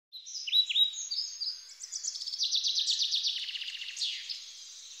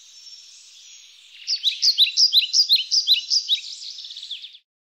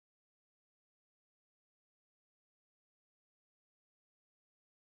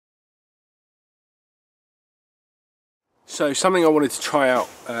So something I wanted to try out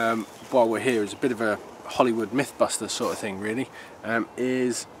while we're here is a bit of a Hollywood Mythbuster sort of thing really,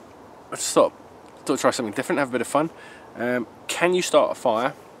 is I just thought I'd try something different, have a bit of fun. Can you start a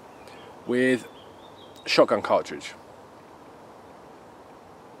fire with a shotgun cartridge?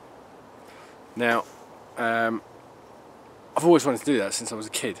 Now, I've always wanted to do that since I was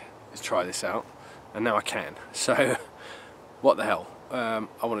a kid, is try this out, and now I can. So, what the hell?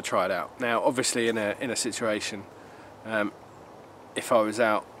 I want to try it out. Now, obviously, in a situation, if I was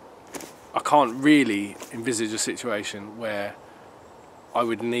out, I can't really envisage a situation where I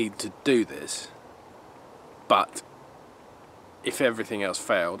would need to do this. But if everything else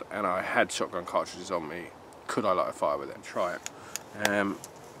failed and I had shotgun cartridges on me, could I light a fire with it and try it?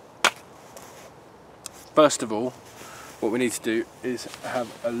 First of all, what we need to do is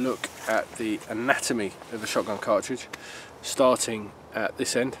have a look at the anatomy of a shotgun cartridge, starting at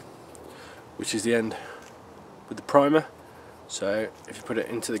this end, which is the end with the primer. So if you put it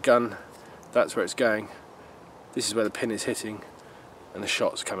into the gun, that's where it's going. This is where the pin is hitting and the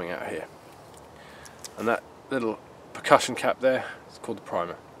shot's coming out here. And that little percussion cap there is called the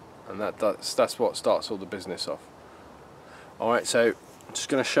primer, and that's what starts all the business off. Alright, so I'm just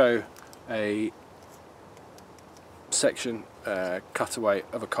going to show a section cutaway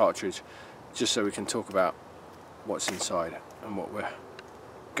of a cartridge just so we can talk about what's inside and what we're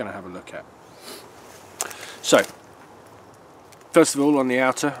going to have a look at. So first of all, on the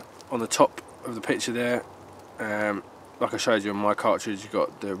outer, on the top of the picture there, like I showed you on my cartridge, you've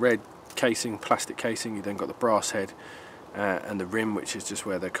got the red casing, plastic casing, you then got the brass head and the rim, which is just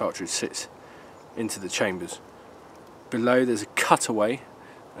where the cartridge sits into the chambers. Below there's a cutaway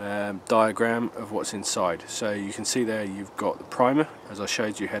diagram of what's inside. So you can see there you've got the primer, as I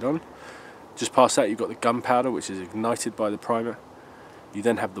showed you head on. Just past that you've got the gunpowder, which is ignited by the primer. You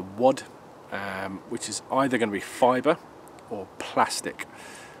then have the wad, which is either going to be fibre or plastic,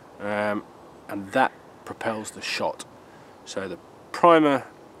 and that propels the shot. So the primer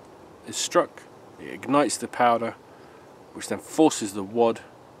is struck, it ignites the powder, which then forces the wad,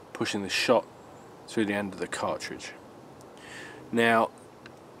 pushing the shot through the end of the cartridge. Now,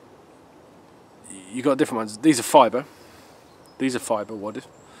 you've got different ones. These are fibre wadded,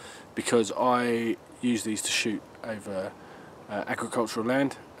 because I use these to shoot over agricultural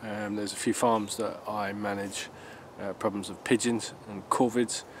land. There's a few farms that I manage, problems of pigeons and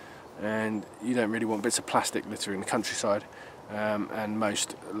corvids, and you don't really want bits of plastic littering the countryside, and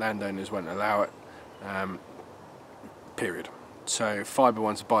most landowners won't allow it, period. So fibre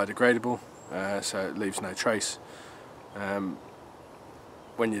ones are biodegradable, so it leaves no trace.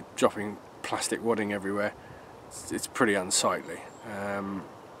 When you're dropping plastic wadding everywhere, it's pretty unsightly.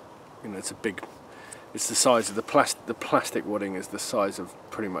 You know, it's the size of the plastic wadding is the size of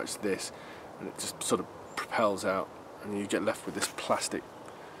pretty much this, and it just sort of propels out, and you get left with this plastic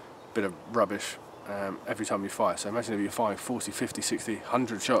bit of rubbish every time you fire. So imagine if you're firing 40, 50, 60,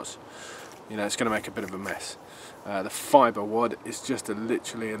 100 shots, you know, it's going to make a bit of a mess. The fibre wad is just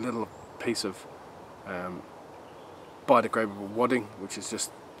literally a little piece of biodegradable wadding, which is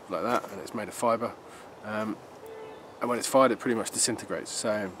just like that, and it's made of fibre, and when it's fired it pretty much disintegrates,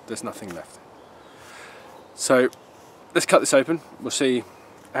 so there's nothing left. So let's cut this open, we'll see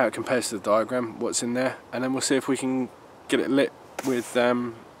how it compares to the diagram, what's in there, and then we'll see if we can get it lit with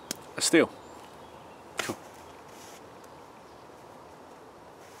a steel. Cool.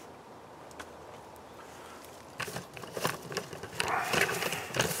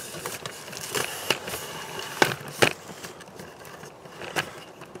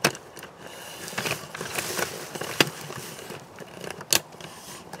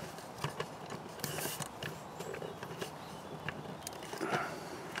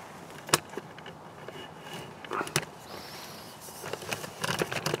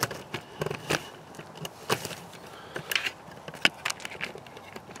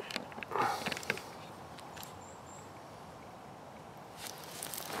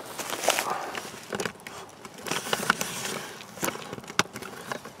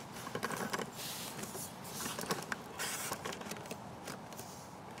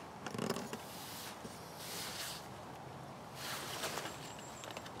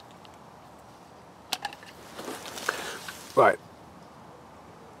 Right,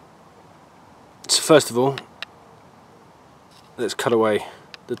 so first of all, let's cut away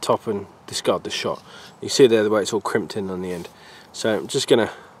the top and discard the shot. You see there the way it's all crimped in on the end. So I'm just going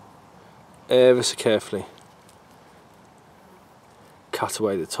to ever so carefully cut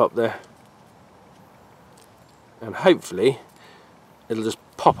away the top there, and hopefully it'll just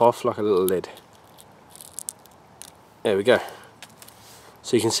pop off like a little lid. There we go.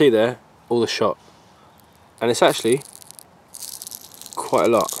 So you can see there all the shot, and it's actually quite a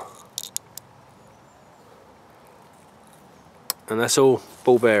lot. And that's all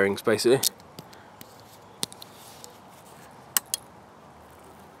ball bearings basically.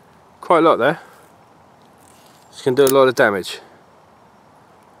 Quite a lot there. It's going to do a lot of damage.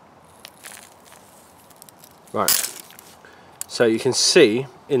 Right. So you can see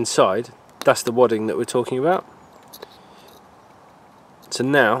inside, that's the wadding that we're talking about. So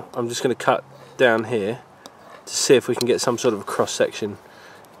now I'm just going to cut down here to see if we can get some sort of a cross section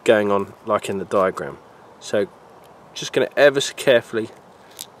going on like in the diagram. So just going to ever so carefully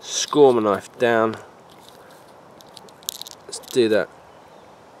score my knife down. Let's do that.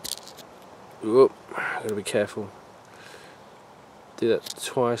 Whoop, gotta be careful. Do that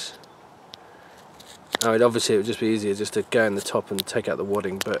twice. Oh, obviously it would just be easier just to go in the top and take out the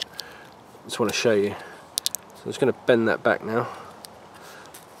wadding, but I just want to show you. So I'm just going to bend that back now.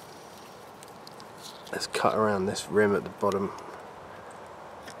 Let's cut around this rim at the bottom.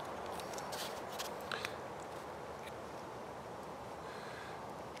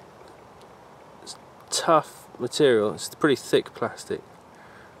 It's tough material, it's pretty thick plastic.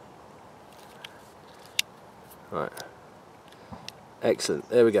 Right, excellent,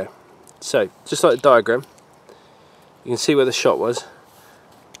 there we go. So, just like the diagram, you can see where the shot was.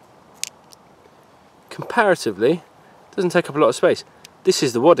 Comparatively, it doesn't take up a lot of space. This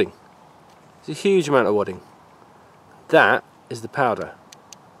is the wadding. It's a huge amount of wadding. That is the powder.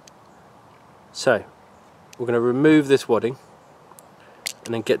 So, we're going to remove this wadding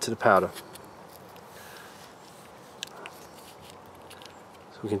and then get to the powder.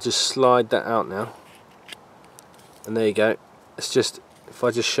 So we can just slide that out now. And there you go. It's just, if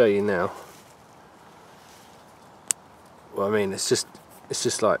I just show you now, well, I mean, it's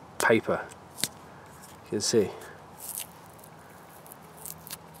just like paper. You can see.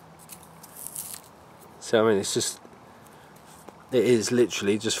 So I mean, it is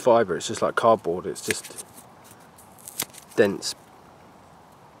literally just fibre. It's just like cardboard. It's just dense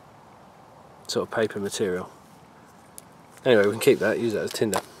sort of paper material. Anyway, we can keep that, use that as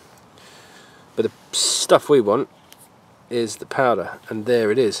tinder. But the stuff we want is the powder, and there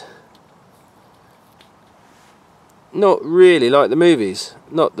it is. Not really like the movies,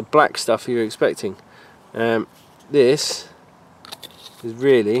 not the black stuff you're expecting. This is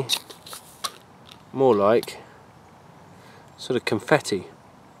really more like sort of confetti.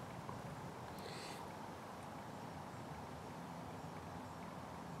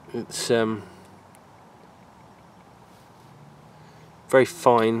 It's very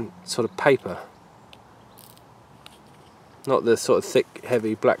fine sort of paper. Not the sort of thick,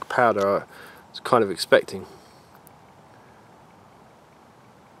 heavy black powder I was kind of expecting.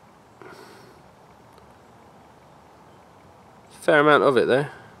 Fair amount of it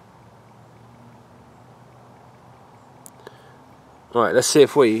there. Right, let's see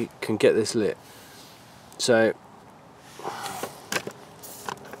if we can get this lit. So,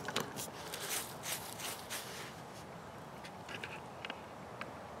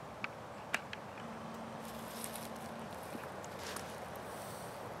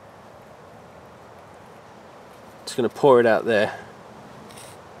 just going to pour it out there.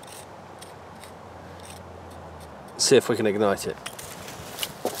 See if we can ignite it.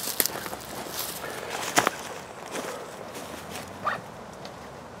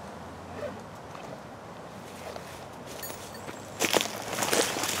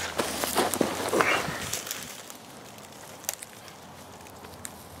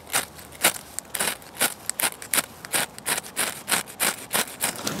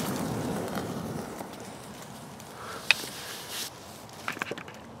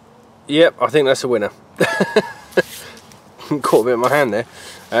 Yep, I think that's a winner. Caught a bit in my hand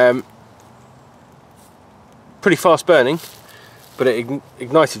there. Pretty fast burning, but it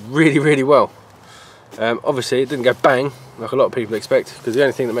ignited really well. Obviously it didn't go bang like a lot of people expect, because the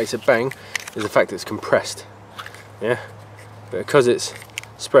only thing that makes it bang is the fact that it's compressed. Yeah, but because it's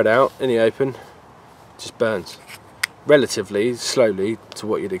spread out in the open, it just burns relatively slowly to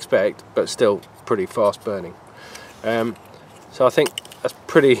what you'd expect, but still pretty fast burning. So I think that's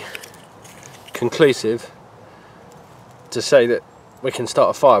pretty conclusive to say that we can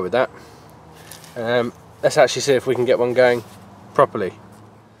start a fire with that. Let's actually see if we can get one going properly.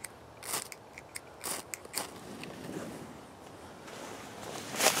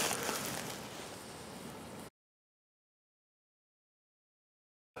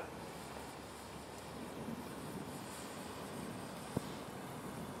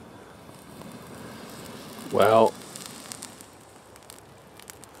 Well,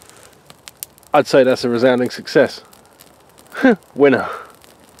 I'd say that's a resounding success. Winner.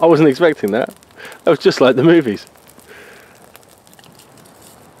 I wasn't expecting that. That was just like the movies.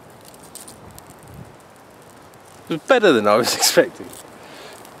 was better than I was expecting.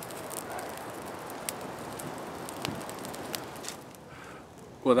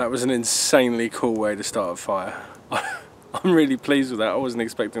 Well, that was an insanely cool way to start a fire. I'm really pleased with that. I wasn't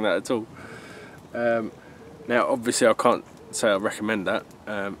expecting that at all. Now, obviously, I can't say I recommend that,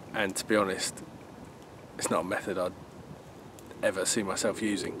 and to be honest, it's not a method I'd ever see myself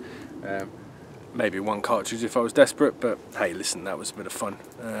using. Maybe one cartridge if I was desperate, but hey, listen, that was a bit of fun.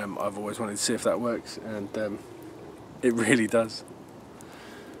 I've always wanted to see if that works, and it really does.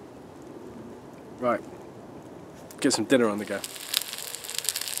 Right, get some dinner on the go.